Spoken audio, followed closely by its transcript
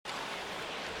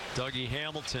Dougie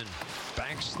Hamilton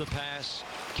banks the pass.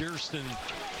 Geertsen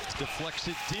deflects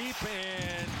it deep,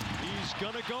 and he's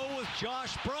going to go with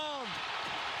Josh Brown.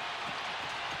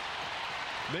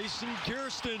 Mason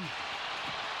Geertsen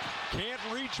can't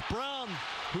reach Brown,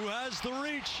 who has the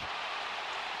reach.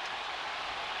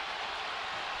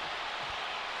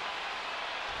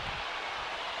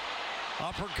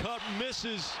 Uppercut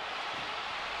misses.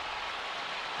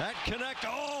 That connect.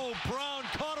 Oh, Brown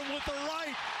caught him with the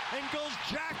right and goes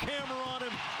jackhammer on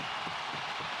him.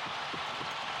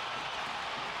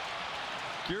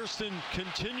 Geertsen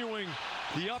continuing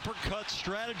the uppercut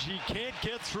strategy. Can't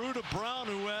get through to Brown,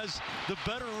 who has the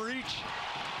better reach.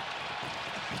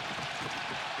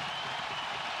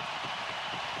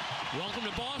 Welcome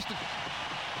to Boston.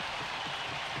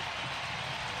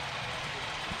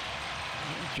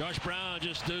 Josh Brown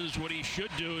just does what he should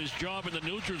do. His job in the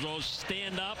neutral zone,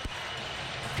 stand up,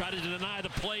 try to deny the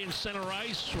play in center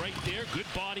ice. Right there, good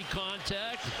body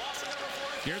contact.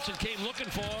 Geertsen came looking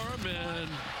for him, and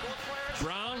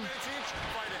Brown,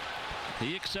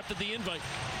 he accepted the invite.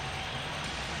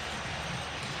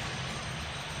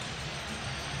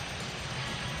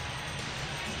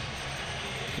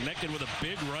 Connected with a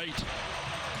big right.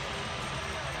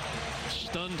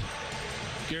 Stunned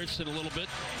Geertsen a little bit.